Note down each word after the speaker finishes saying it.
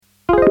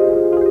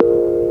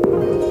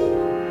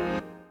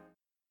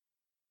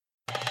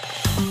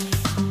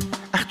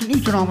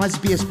برنامج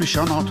SBS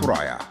بلشان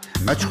عطرايا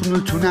ما تشخنوا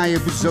التناية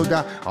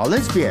بالزودة على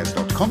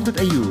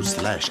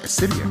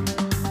sbs.com.au/Assyrian.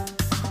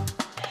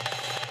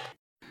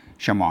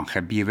 شمعان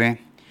خبيبة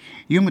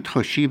يوم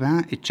تخشيبها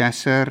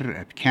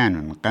اتجاسر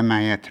بكانون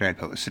قماية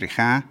ريف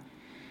أسرخا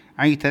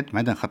عيتت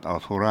مدن خط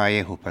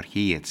عطرايا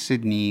وبركية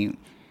سيدني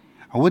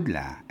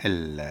عودلا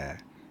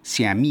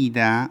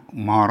السياميدا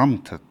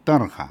مارمت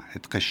الدرغة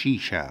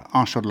اتقشيشة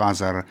آشور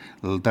لازر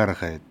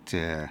لدرغة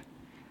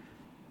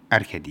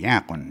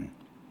أركدياقون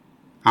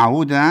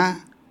عودة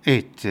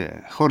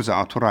خرزة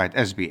عطراية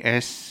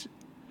SBS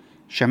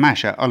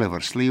شماشة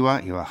أوليفر سليوة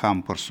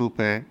يوخام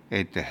برسوبة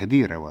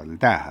هديرة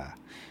والداها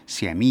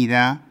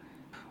سياميدا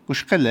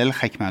وشقلل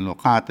حكمة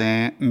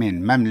لقاطة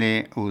من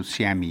مملة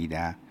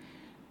وسياميدا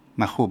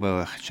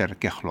مخوبة وخشر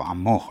كخلو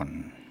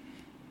عموخن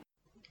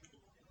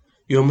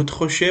يوم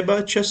تخشيبة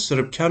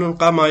تشسر بكانون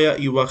قامايا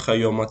إيوخا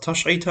يوم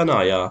تشعي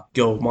تنايا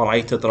جو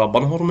مرعيت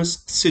درابان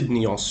هرمس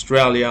سيدني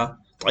أستراليا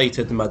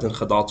طعيتد مدن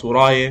خدات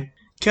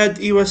وراية كاد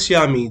إيوا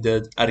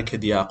سياميدد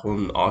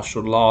أركدياقون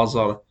آشور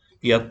لازر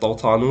يد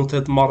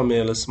طوطانوتد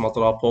مرميلس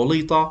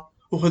مطرابوليطا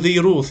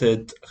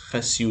وهذيروثد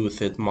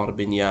خسيوثد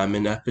مربنيا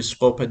من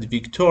أبسقوبة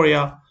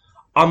فيكتوريا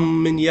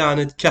عم من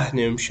ياند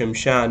كهنم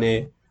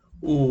شمشانة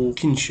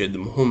وكنشد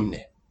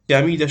مهمنه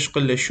سياميدا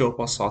شقل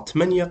الشوبة صات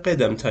منيا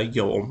قدمتا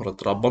يو عمر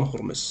درابان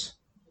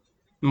هرمس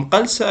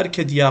مقلس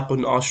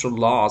أركدياقون آشور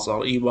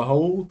لازر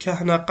إيوهو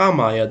كهنا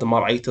قامايا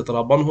دمرعيت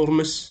درابان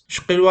هرمس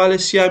شقلوال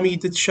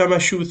سياميدة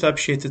شمشوثة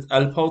بشيتة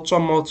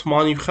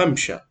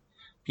 1985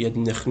 بيد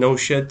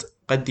نخنوشد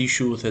قد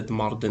يشوثد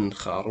مردن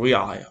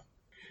خارويعايا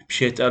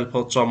بشيت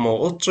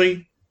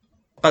 1980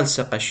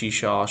 قلس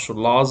قشيشة آشور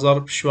لازر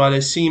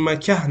بشوال سيما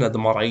كهنا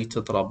دمرعيت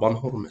درابان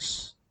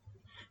هرمس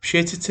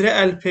بشيت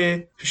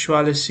ترى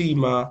بشوال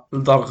سيما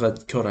لدرغة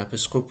كورا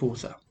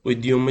بسقوبوثة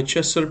وديوم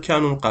متشسر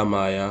بكانون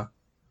قامايا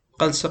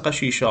قلس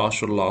قشيشة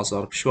آشور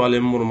لازر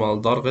بشوال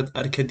مرمال درغة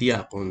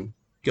أركدياقون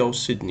جو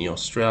سيدني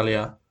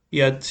أستراليا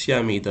يد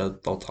سياميدا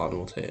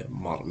طوطانوثة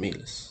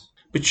مارميلس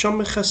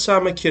بتشم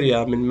خسامة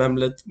كريا من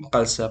مملة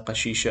قلس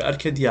قشيشة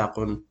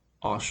أركدياقون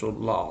آشور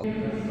لازر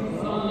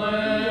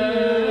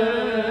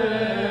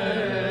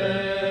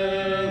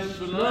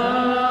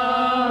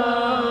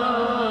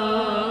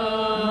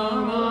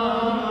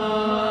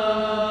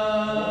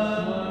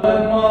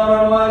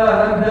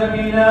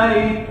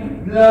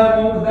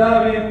لا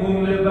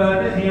مقداركم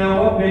لبادخ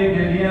يا ربي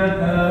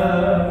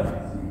قلياتا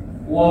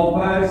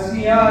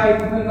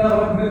وفاسيايت من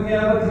رحمة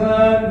يا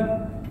بزان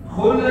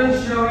خل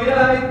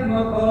الشويايت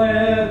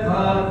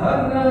مطريقها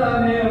خلنا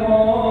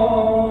نمور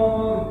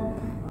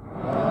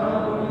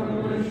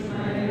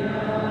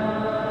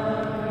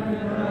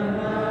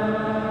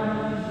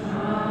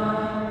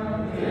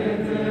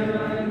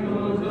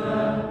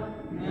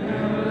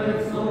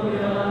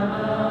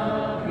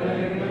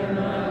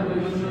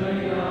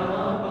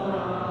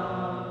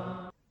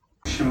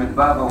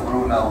بابا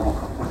وبرونا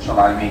ومخطوط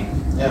شرعيمين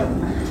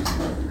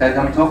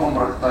قدم توقم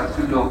رختار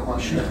كله خون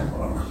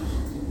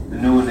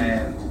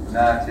بنونة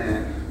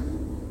بناتي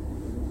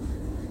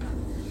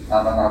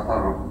هذا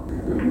نعطره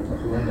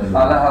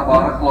علىها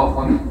بارك الله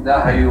خون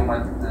داها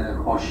يوم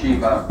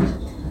خوشيبة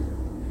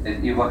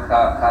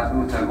إيوخا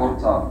خاتوتا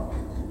قرطة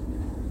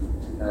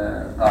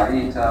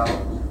قاعيتا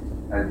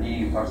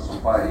هدي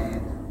فرصفاهي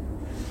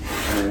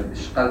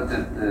اشقلت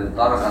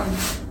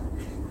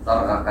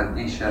درغة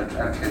قديشة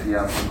أركديا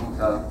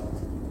قنوثة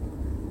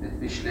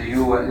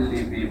بشليوة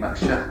اللي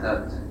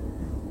بمخشختة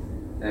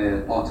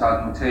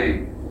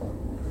طوطانوتي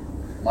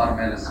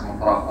مرملس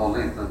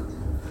مطراقوليطة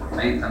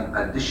ميتا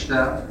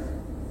قدشتة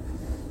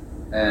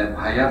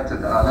بحياتة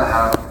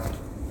آلها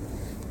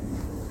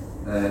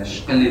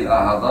شقلي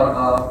لها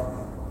درغة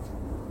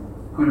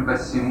كل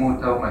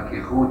بسيموتة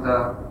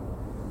ومكيخوتة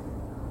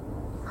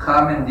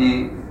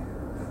خامندي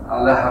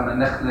آلها من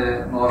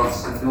نخلة نور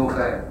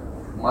الصندوقة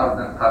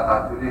مردن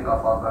قاقاتوليقا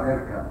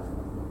فاطريركا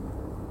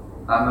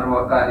أمر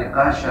وقالي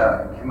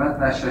قاشا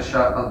كمتنا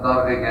شاشاق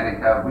الدرغة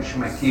قاليكا بش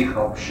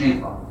مكيخة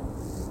وبشيطة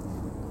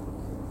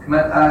كمت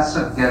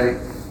آسف قاليك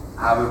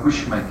هاوي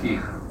بش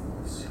مكيخة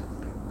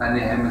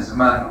أني هم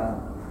زمانو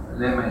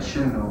لمن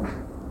شنو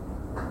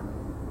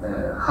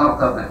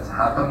خرطبت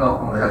حاطنا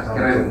وكم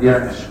خذكرين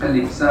ديان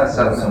شقلي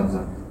بساسة من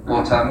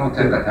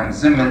طوطانوتة لكم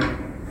زمن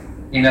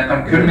إنا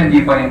قم كل من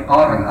دي باين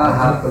قارن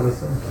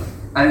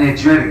أني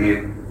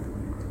جرقي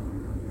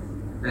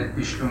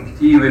بشلون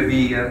كتيبة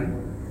بيا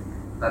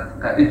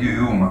قد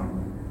يوما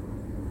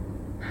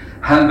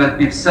هل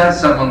بدي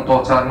بساسة من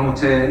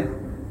طوطانوتة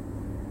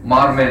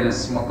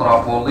مارميلس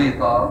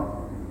مطرابوليطة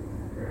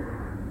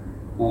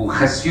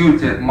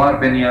وخسيوتة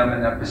ماربنيا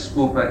من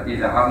أبسقوبة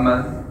إلى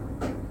عمل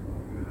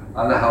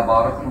علىها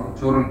بارخنو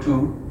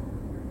تورنتو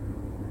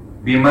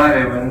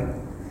بمارون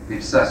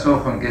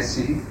بساسوخن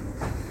قسي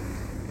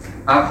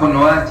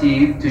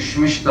أخنواتي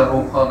تشمشت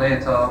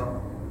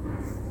روخانيتا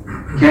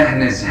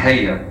كهنز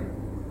هيا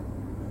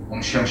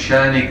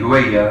ومشمشاني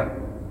قوية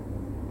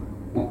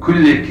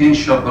وكل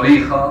كنشة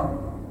بريخة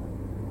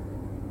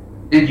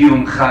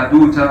إديوم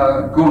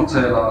خادوتا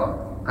قرطلة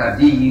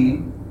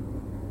قدي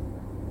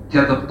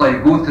كذب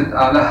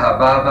طيبوثة آلها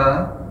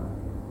بابا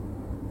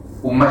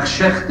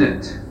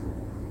ومخشختت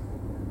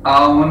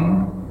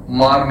آون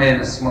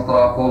مارميلس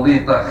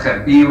مطراپوليطة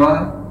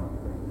خبيوة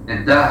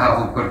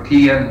اداها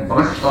بركيا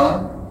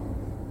برخطة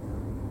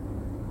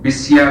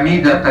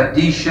بسياميدة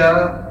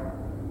قديشة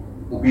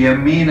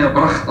وبيمينة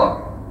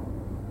برخطة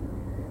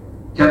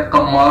كد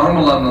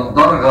قمارملا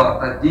الضرغة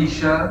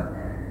قديشة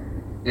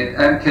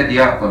اتأكد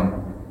يعقن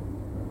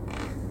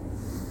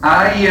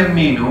آي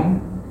يمينو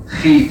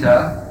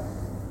خيتا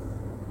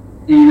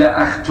إلى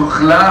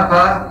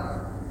أختخلافة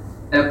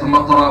ات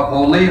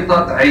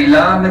مطراپوليطة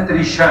علامة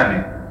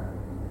ريشاني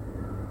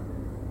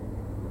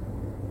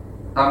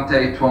قمت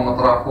ايتو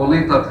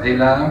مطراپوليطة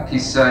علام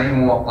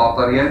كيسايم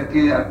وقاطريتك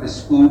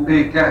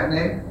أبسكوبي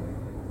كهنة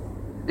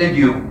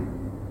اديو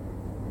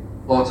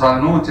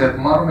وطانوت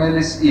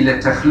مرملس إلى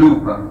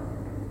تخلوبة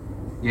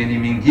يعني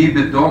من جيب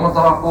الدو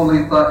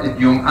مطراپوليطة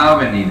اديوم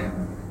آونينة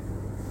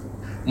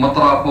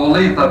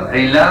مطراپوليطة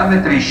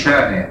علامة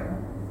ريشانة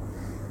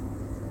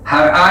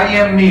هر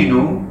آية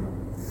مينو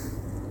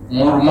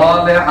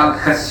مرمالة على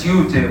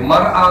الخسيوتة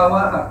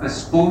مرعاوة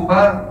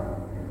أبسكوبة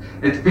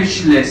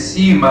اتبشلة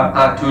سيما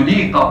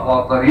قاتوليقة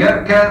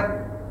قاطريركة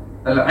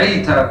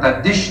العيتة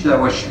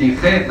قدشتة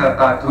وشليخيتة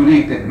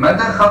قاتوليقة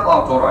مدى خطأ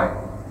طراي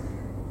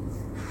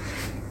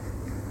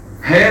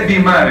هي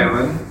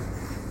بمارون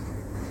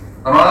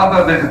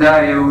رابا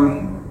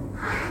بغدايون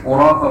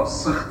ورابا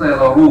بصخطة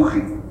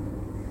لروخي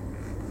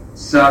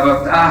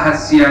سببت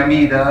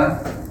السياميدة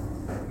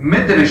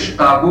مدرش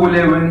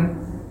قابولون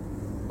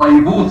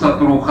طيبوثة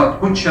روخت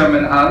كتشة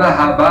من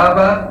آلها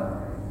بابا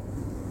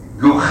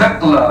جو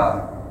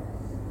خقلة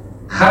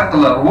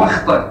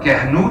وخطة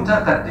كهنوتة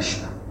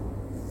قدشتة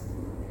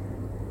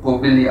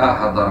قبلي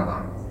ضربة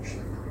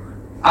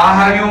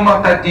يوم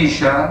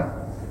قديشة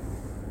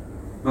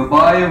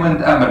بباي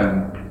وند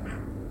أمرن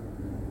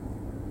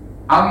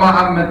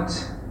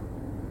عمت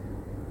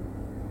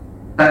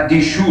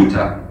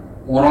قديشوتا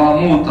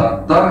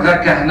وراموتا درغة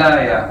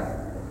كهنايا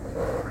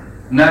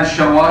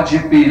ناشا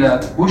واجب بيلا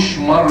بوش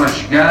مرة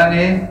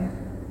شقاني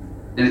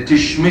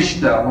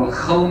التشمشتا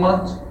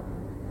والخلمت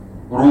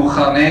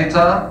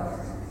روخانيتا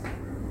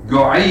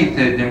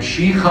قعيته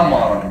دمشيخة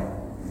مارن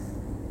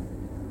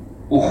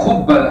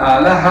وخب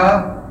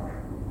الآلهة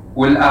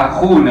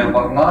والآخونة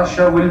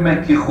برناشة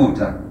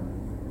والمكيخوتا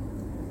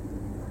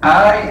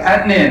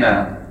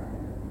أنينا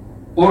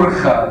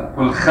أرخل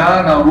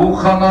بالخانة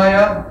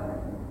روخانايا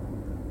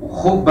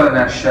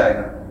وخبنا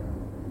الشاية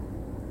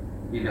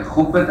إلى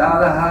خبت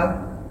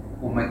آلهة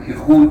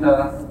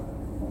ومكيخوتا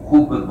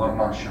وخبت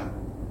برناشة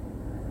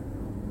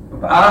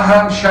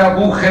بأهم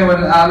شابوخي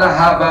من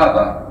آلهة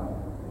بابا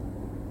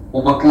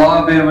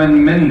وبطلابي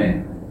من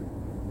مني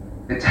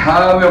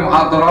تهاوي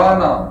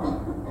معضرانا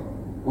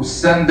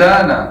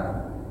والسندانة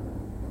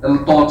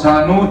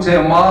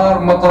الطوتانوتي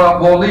مار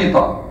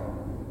مطراپوليطة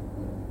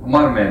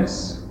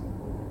مرملس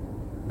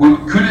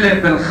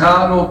والكل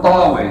بالخانو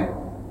طاوي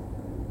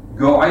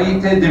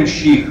قعيته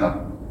دمشيخة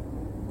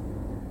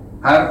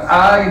هر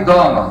آي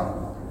دانا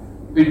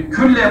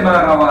الكل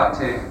ما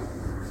رواتي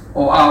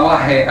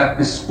وآواهي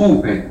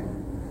أبسقوبي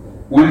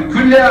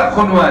والكل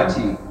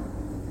أخنواتي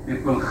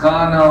بكل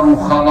خانة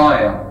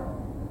روخانايا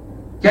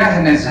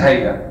كهنة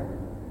زهية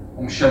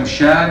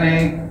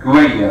ومشمشانة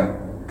قوية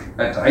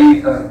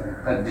أتعيثة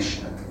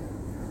قدشنا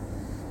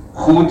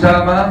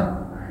خوتامة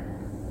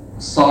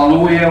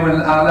صالوية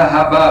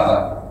والآلهة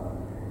بابا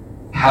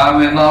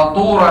حاوي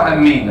ناطورة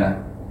أمينة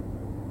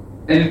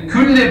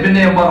الكل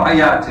بني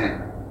مرعياته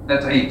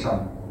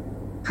أتعيثا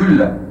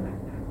كله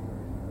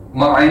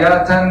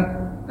مرعياتا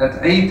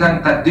أتعيثا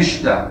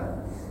قدشتا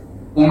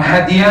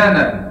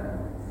ومهديانا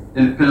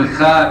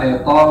البلخانة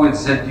طاول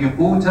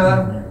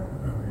زديقوتا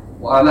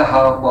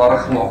وآلها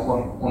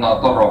بارخلوكم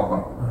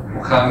وناطروكم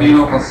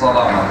وخاميلوكم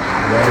الصلاة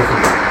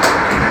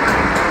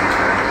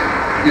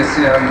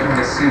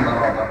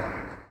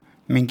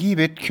من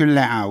جيبت كل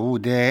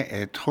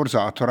عودة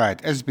تخرزة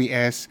أطرات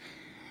SBS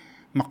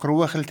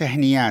مقروخ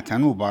التهنيات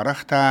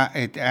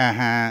وبارختا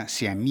اتآها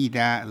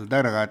سياميدة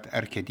لدرجة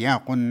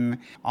أركدياقن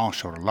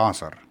عاشور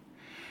لازر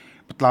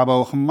بطلابة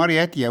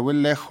وخمريت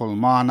يولي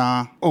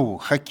خلمانا أو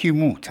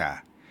خكيموتا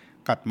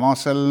قد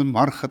ماصل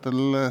مرخط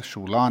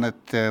الشولانة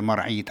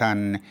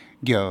مرعيتان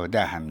جو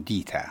داهم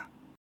ديتا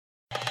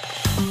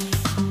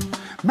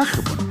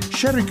مخبون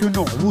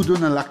شاركوا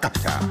عودنا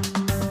لقبتا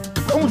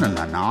تابعونا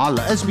لنا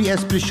على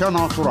SBS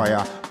بلشانا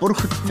طرايا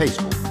برخة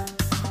فيسبوك